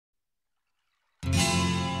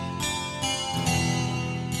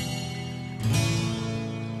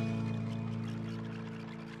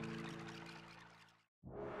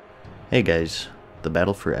Hey guys, the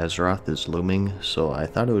battle for Azeroth is looming, so I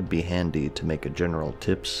thought it would be handy to make a general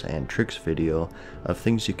tips and tricks video of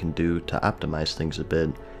things you can do to optimize things a bit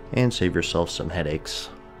and save yourself some headaches.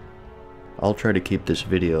 I'll try to keep this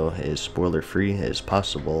video as spoiler free as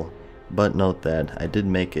possible, but note that I did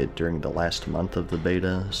make it during the last month of the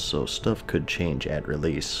beta, so stuff could change at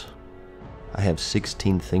release. I have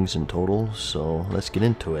 16 things in total, so let's get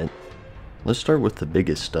into it. Let's start with the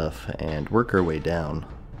biggest stuff and work our way down.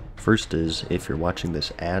 First is, if you're watching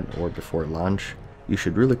this at or before launch, you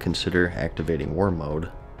should really consider activating War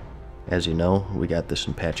Mode. As you know, we got this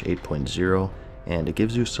in patch 8.0, and it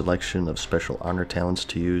gives you a selection of special honor talents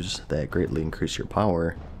to use that greatly increase your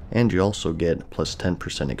power, and you also get plus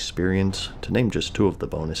 10% experience, to name just two of the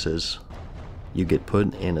bonuses. You get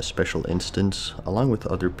put in a special instance along with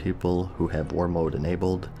other people who have War Mode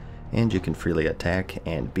enabled, and you can freely attack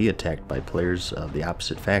and be attacked by players of the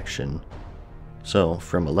opposite faction. So,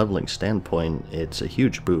 from a leveling standpoint, it's a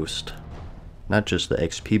huge boost. Not just the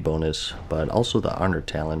XP bonus, but also the honor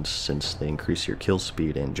talents since they increase your kill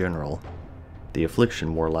speed in general. The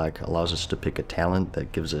Affliction Warlock allows us to pick a talent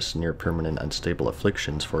that gives us near permanent unstable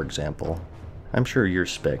afflictions, for example. I'm sure your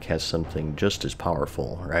spec has something just as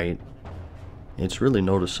powerful, right? It's really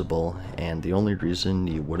noticeable, and the only reason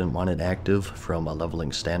you wouldn't want it active from a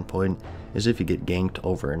leveling standpoint is if you get ganked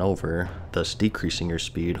over and over, thus decreasing your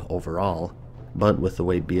speed overall. But with the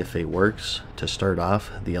way BfA works, to start off,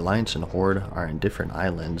 the Alliance and Horde are in different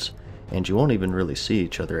islands, and you won't even really see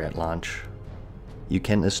each other at launch. You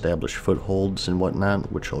can establish footholds and whatnot,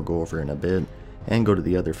 which I'll go over in a bit, and go to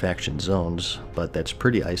the other faction zones, but that's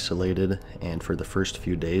pretty isolated, and for the first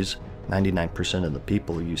few days, 99% of the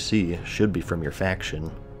people you see should be from your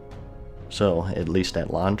faction. So, at least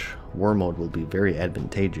at launch, War Mode will be very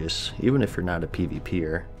advantageous, even if you're not a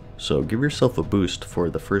PvPer. So give yourself a boost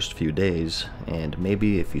for the first few days, and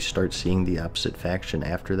maybe if you start seeing the opposite faction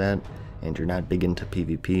after that, and you're not big into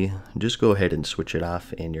PvP, just go ahead and switch it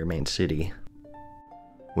off in your main city.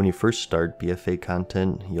 When you first start BfA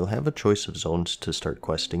content, you'll have a choice of zones to start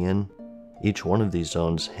questing in. Each one of these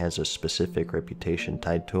zones has a specific reputation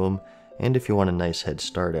tied to them, and if you want a nice head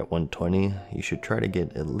start at 120, you should try to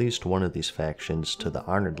get at least one of these factions to the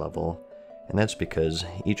honored level. And that's because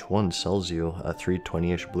each one sells you a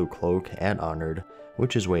 320-ish blue cloak at honored,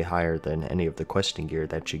 which is way higher than any of the questing gear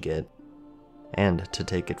that you get. And to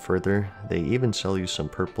take it further, they even sell you some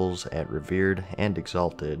purples at revered and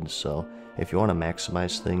exalted, so if you want to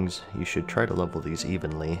maximize things, you should try to level these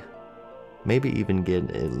evenly. Maybe even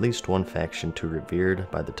get at least one faction to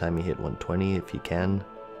revered by the time you hit 120 if you can.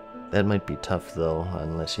 That might be tough though,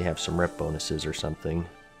 unless you have some rep bonuses or something.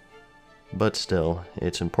 But still,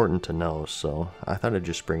 it's important to know, so I thought I'd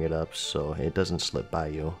just bring it up so it doesn't slip by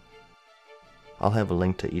you. I'll have a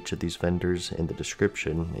link to each of these vendors in the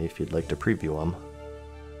description if you'd like to preview them.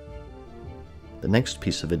 The next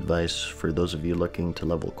piece of advice for those of you looking to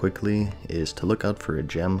level quickly is to look out for a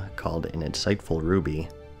gem called an Insightful Ruby.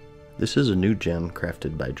 This is a new gem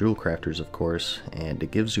crafted by jewel crafters of course, and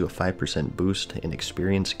it gives you a 5% boost in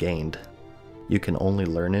experience gained. You can only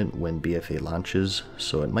learn it when BfA launches,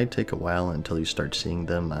 so it might take a while until you start seeing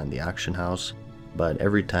them on the auction house, but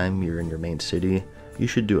every time you're in your main city, you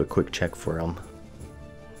should do a quick check for them.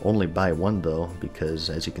 Only buy one though, because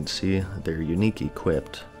as you can see, they're unique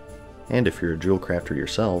equipped. And if you're a jewel crafter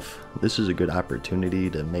yourself, this is a good opportunity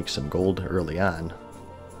to make some gold early on.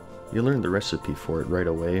 You learn the recipe for it right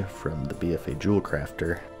away from the BfA jewel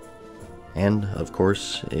crafter. And, of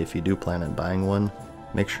course, if you do plan on buying one,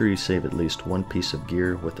 make sure you save at least one piece of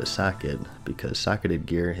gear with a socket, because socketed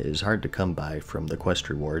gear is hard to come by from the quest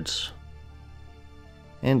rewards.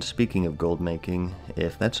 And speaking of gold making,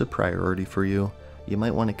 if that's a priority for you, you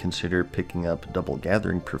might want to consider picking up double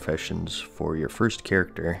gathering professions for your first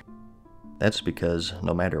character. That's because,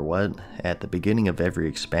 no matter what, at the beginning of every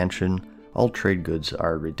expansion, all trade goods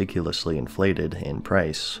are ridiculously inflated in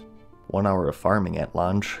price. 1 hour of farming at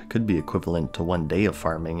launch could be equivalent to 1 day of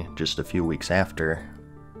farming just a few weeks after.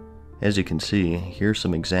 As you can see, here's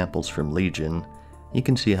some examples from Legion. You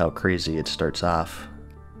can see how crazy it starts off.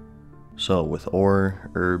 So with ore,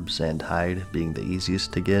 herbs, and hide being the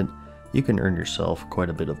easiest to get, you can earn yourself quite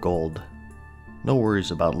a bit of gold. No worries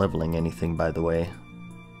about leveling anything, by the way.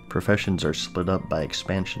 Professions are split up by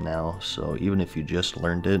expansion now, so even if you just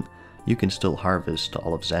learned it, you can still harvest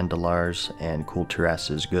all of Zandalar's and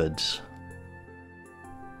Kulturas's goods.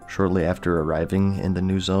 Shortly after arriving in the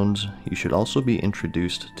new zones, you should also be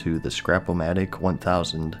introduced to the Scrap-O-Matic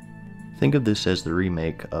 1000. Think of this as the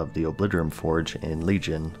remake of the Obliterum Forge in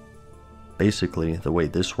Legion. Basically, the way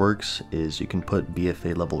this works is you can put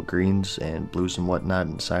BfA level greens and blues and whatnot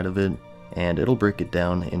inside of it, and it'll break it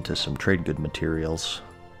down into some trade good materials.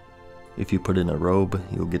 If you put in a robe,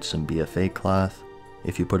 you'll get some BfA cloth.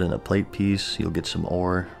 If you put in a plate piece, you'll get some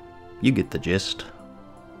ore. You get the gist.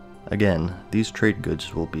 Again, these trade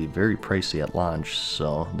goods will be very pricey at launch,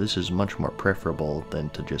 so this is much more preferable than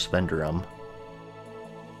to just vendor them.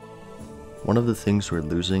 One of the things we're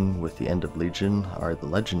losing with the end of Legion are the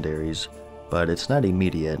legendaries, but it's not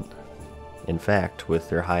immediate. In fact, with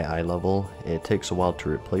their high eye level, it takes a while to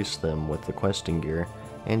replace them with the questing gear,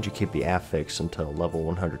 and you keep the affix until level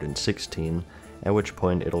 116, at which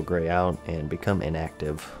point it'll gray out and become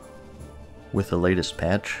inactive. With the latest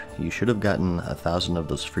patch, you should have gotten 1,000 of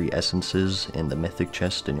those free essences in the mythic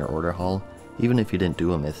chest in your order hall, even if you didn't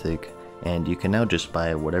do a mythic, and you can now just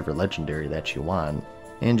buy whatever legendary that you want,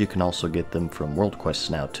 and you can also get them from world quests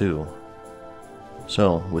now too.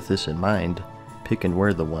 So, with this in mind, pick and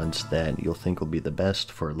wear the ones that you'll think will be the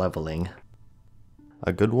best for leveling.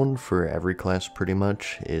 A good one for every class pretty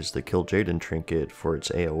much is the Kill Jaden trinket for its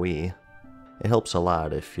AoE. It helps a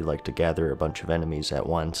lot if you like to gather a bunch of enemies at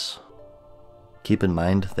once. Keep in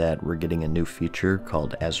mind that we're getting a new feature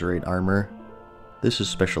called Azurite Armor. This is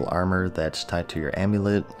special armor that's tied to your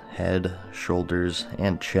amulet, head, shoulders,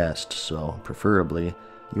 and chest, so preferably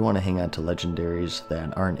you want to hang on to legendaries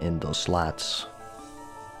that aren't in those slots.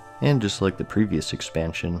 And just like the previous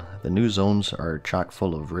expansion, the new zones are chock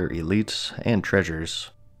full of rare elites and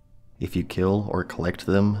treasures. If you kill or collect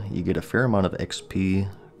them, you get a fair amount of XP,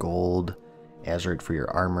 gold, Azurite for your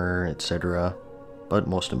armor, etc. But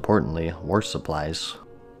most importantly, war supplies.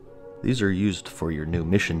 These are used for your new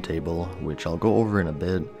mission table, which I'll go over in a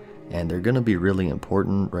bit, and they're going to be really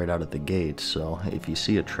important right out of the gate, so if you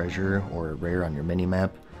see a treasure or a rare on your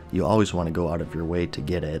minimap, you always want to go out of your way to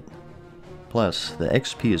get it. Plus, the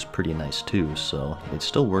XP is pretty nice too, so it's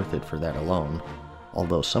still worth it for that alone,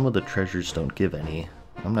 although some of the treasures don't give any.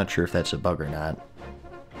 I'm not sure if that's a bug or not.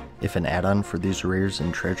 If an add-on for these rares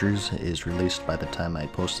and treasures is released by the time I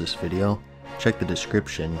post this video, check the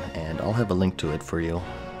description and I'll have a link to it for you.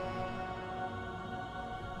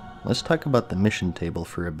 Let's talk about the mission table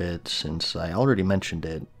for a bit, since I already mentioned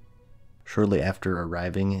it. Shortly after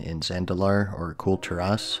arriving in Zandalar or Kul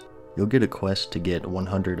Tiras, you'll get a quest to get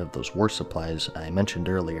 100 of those war supplies I mentioned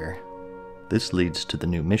earlier. This leads to the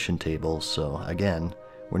new mission table, so again,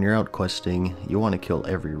 when you're out questing, you want to kill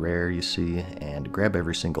every rare you see and grab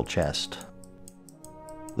every single chest.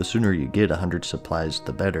 The sooner you get 100 supplies,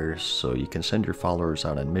 the better, so you can send your followers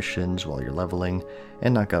out on missions while you're leveling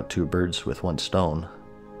and knock out 2 birds with 1 stone.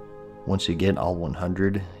 Once you get all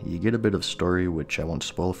 100, you get a bit of story which I won't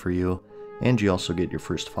spoil for you, and you also get your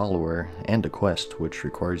first follower and a quest which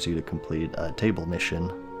requires you to complete a table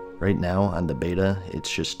mission. Right now on the beta,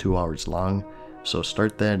 it's just 2 hours long, so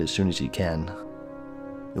start that as soon as you can.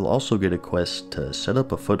 You'll also get a quest to set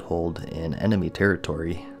up a foothold in enemy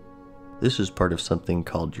territory. This is part of something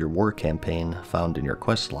called your war campaign found in your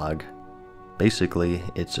quest log. Basically,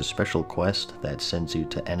 it's a special quest that sends you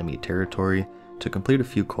to enemy territory to complete a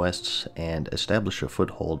few quests and establish a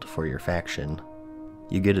foothold for your faction.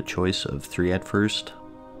 You get a choice of 3 at first.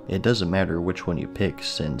 It doesn't matter which one you pick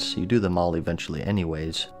since you do them all eventually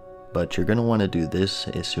anyways, but you're going to want to do this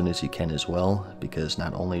as soon as you can as well, because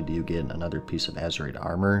not only do you get another piece of Azurite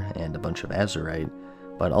armor and a bunch of Azurite,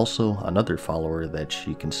 but also another follower that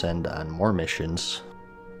you can send on more missions.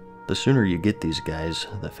 The sooner you get these guys,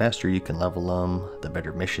 the faster you can level them, the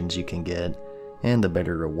better missions you can get, and the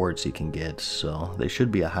better rewards you can get, so they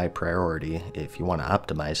should be a high priority if you want to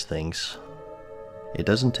optimize things. It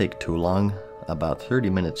doesn't take too long, about 30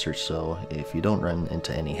 minutes or so if you don't run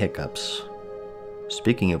into any hiccups.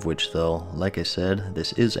 Speaking of which though, like I said,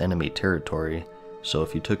 this is enemy territory, so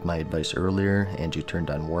if you took my advice earlier and you turned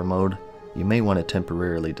on war mode, you may want to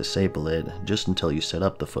temporarily disable it just until you set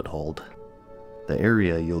up the foothold. The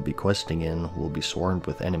area you'll be questing in will be swarmed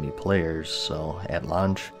with enemy players, so at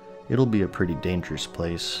launch, it'll be a pretty dangerous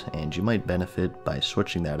place, and you might benefit by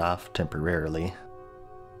switching that off temporarily.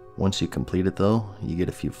 Once you complete it though, you get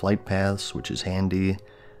a few flight paths, which is handy,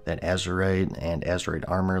 that Azurite and Azurite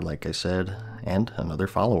armor like I said, and another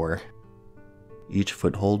follower. Each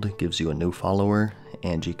foothold gives you a new follower,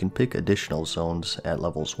 and you can pick additional zones at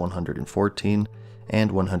levels 114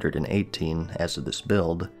 and 118 as of this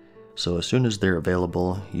build, so as soon as they're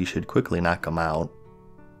available, you should quickly knock them out.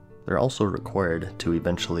 They're also required to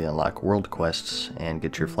eventually unlock world quests and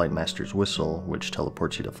get your Flight Master's Whistle, which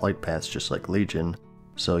teleports you to flight paths just like Legion,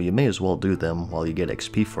 so you may as well do them while you get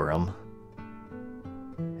XP for them.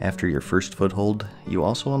 After your first foothold, you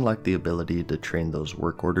also unlock the ability to train those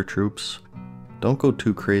work order troops. Don't go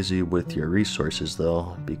too crazy with your resources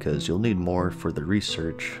though, because you'll need more for the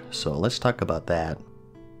research, so let's talk about that.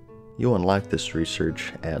 You'll unlock this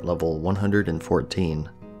research at level 114.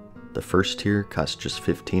 The first tier costs just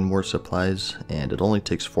 15 war supplies, and it only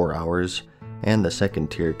takes 4 hours, and the second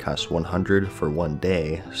tier costs 100 for 1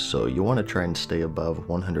 day, so you want to try and stay above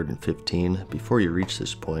 115 before you reach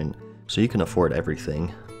this point, so you can afford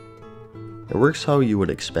everything. It works how you would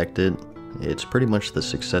expect it. It's pretty much the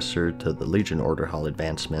successor to the Legion Order Hall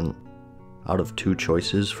advancement. Out of 2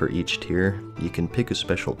 choices for each tier, you can pick a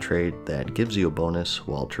special trait that gives you a bonus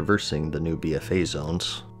while traversing the new BfA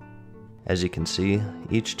zones. As you can see,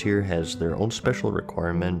 each tier has their own special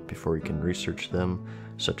requirement before you can research them,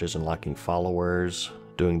 such as unlocking followers,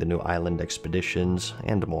 doing the new island expeditions,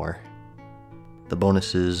 and more. The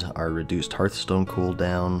bonuses are reduced Hearthstone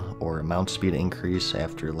cooldown, or a mount speed increase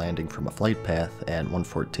after landing from a flight path at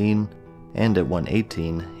 114, and at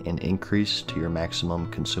 118, an increase to your maximum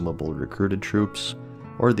consumable recruited troops,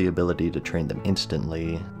 or the ability to train them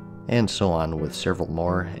instantly, and so on with several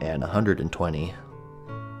more at 120.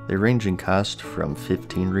 They range in cost from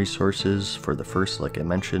 15 resources for the first, like I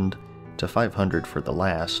mentioned, to 500 for the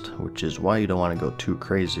last, which is why you don't want to go too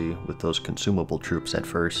crazy with those consumable troops at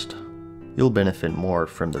first. You'll benefit more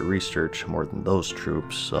from the research more than those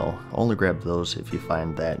troops, so only grab those if you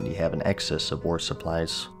find that you have an excess of war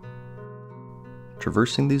supplies.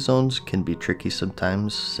 Traversing these zones can be tricky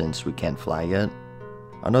sometimes since we can't fly yet.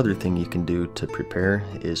 Another thing you can do to prepare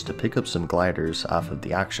is to pick up some gliders off of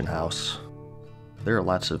the auction house. There are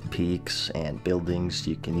lots of peaks and buildings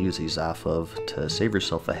you can use these off of to save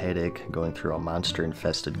yourself a headache going through a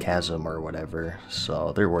monster-infested chasm or whatever,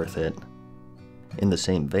 so they're worth it. In the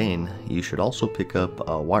same vein, you should also pick up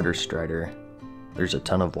a water strider. There's a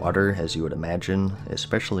ton of water, as you would imagine,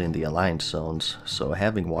 especially in the Alliance zones, so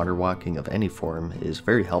having water walking of any form is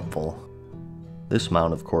very helpful. This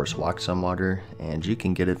mount of course walks on water, and you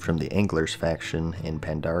can get it from the Anglers faction in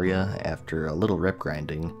Pandaria after a little rep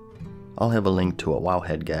grinding. I'll have a link to a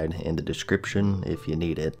Wowhead guide in the description if you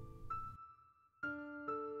need it.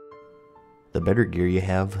 The better gear you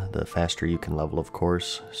have, the faster you can level of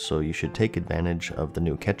course, so you should take advantage of the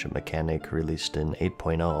new catch-up mechanic released in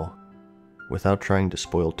 8.0. Without trying to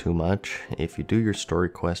spoil too much, if you do your story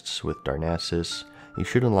quests with Darnassus, you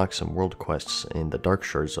should unlock some world quests in the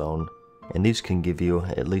Darkshore zone, and these can give you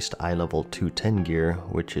at least eye level 210 gear,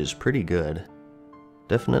 which is pretty good.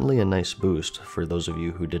 Definitely a nice boost for those of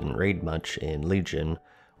you who didn't raid much in Legion,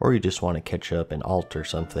 or you just want to catch up in Alt or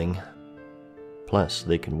something. Plus,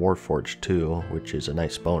 they can Warforge too, which is a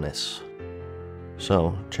nice bonus.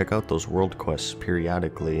 So, check out those world quests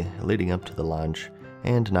periodically leading up to the launch,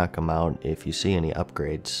 and knock them out if you see any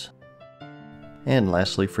upgrades. And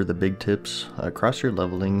lastly, for the big tips, across your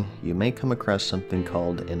leveling, you may come across something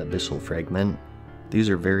called an Abyssal Fragment. These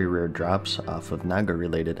are very rare drops off of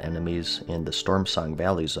Naga-related enemies in the Stormsong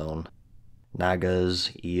Valley zone. Nagas,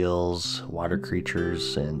 eels, water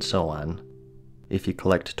creatures, and so on. If you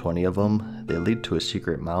collect 20 of them, they lead to a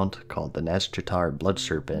secret mount called the Nazjatar Blood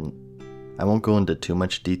Serpent. I won't go into too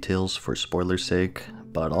much details for spoiler's sake,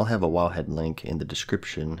 but I'll have a Wowhead link in the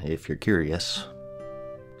description if you're curious.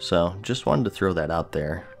 So, just wanted to throw that out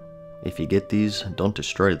there. If you get these, don't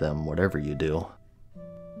destroy them, whatever you do.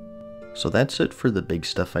 So that's it for the big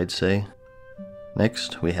stuff, I'd say.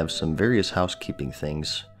 Next, we have some various housekeeping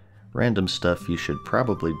things. Random stuff you should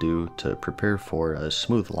probably do to prepare for a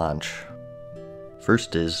smooth launch.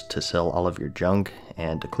 First is to sell all of your junk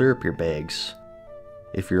and to clear up your bags.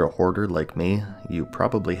 If you're a hoarder like me, you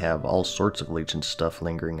probably have all sorts of Legion stuff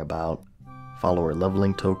lingering about. Follower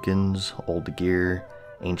leveling tokens, old gear,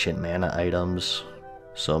 ancient mana items.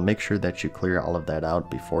 So make sure that you clear all of that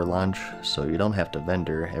out before launch, so you don't have to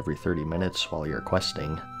vendor every 30 minutes while you're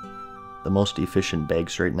questing. The most efficient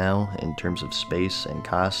bags right now, in terms of space and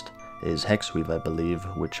cost, is Hexweave I believe,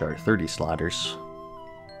 which are 30 slaughters.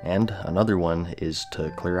 And another one is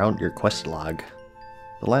to clear out your quest log.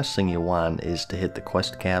 The last thing you want is to hit the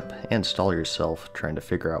quest cap and stall yourself trying to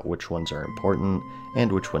figure out which ones are important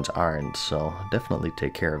and which ones aren't, so definitely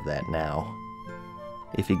take care of that now.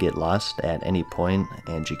 If you get lost at any point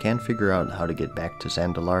and you can't figure out how to get back to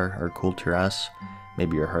Zandalar or Kulturas,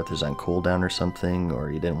 maybe your hearth is on cooldown or something,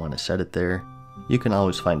 or you didn't want to set it there, you can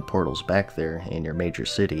always find portals back there in your major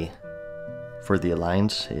city. For the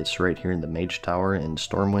Alliance, it's right here in the Mage Tower in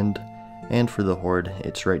Stormwind, and for the Horde,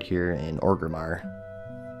 it's right here in Orgrimmar.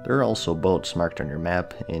 There are also boats marked on your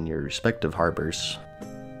map in your respective harbors.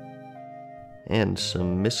 And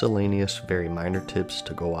some miscellaneous, very minor tips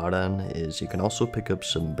to go out on is you can also pick up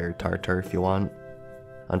some Bear Tartar if you want.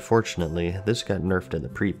 Unfortunately, this got nerfed in the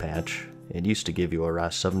pre-patch. It used to give you a raw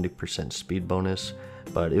 70% speed bonus,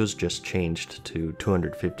 but it was just changed to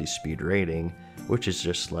 250 speed rating, which is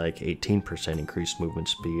just like 18% increased movement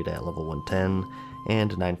speed at level 110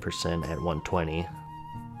 and 9% at 120.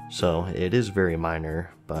 So it is very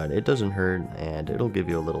minor, but it doesn't hurt and it'll give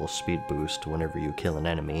you a little speed boost whenever you kill an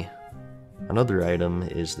enemy. Another item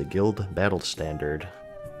is the Guild Battle Standard.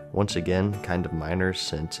 Once again, kind of minor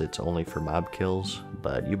since it's only for mob kills,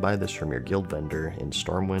 but you buy this from your guild vendor in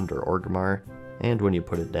Stormwind or Orgrimmar, and when you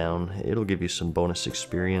put it down, it'll give you some bonus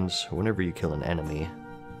experience whenever you kill an enemy.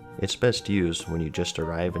 It's best used when you just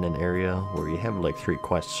arrive in an area where you have like 3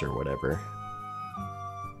 quests or whatever.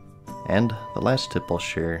 And the last tip I'll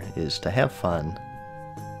share is to have fun.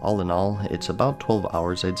 All in all, it's about 12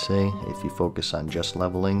 hours I'd say if you focus on just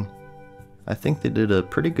leveling. I think they did a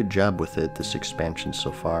pretty good job with it this expansion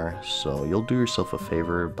so far, so you'll do yourself a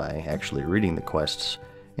favor by actually reading the quests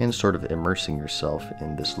and sort of immersing yourself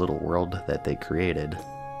in this little world that they created.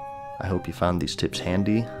 I hope you found these tips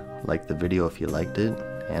handy, like the video if you liked it,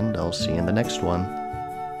 and I'll see you in the next one.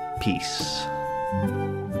 Peace.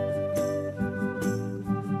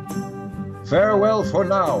 Farewell for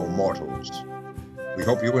now, mortals. We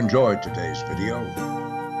hope you enjoyed today's video.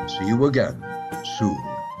 See you again soon.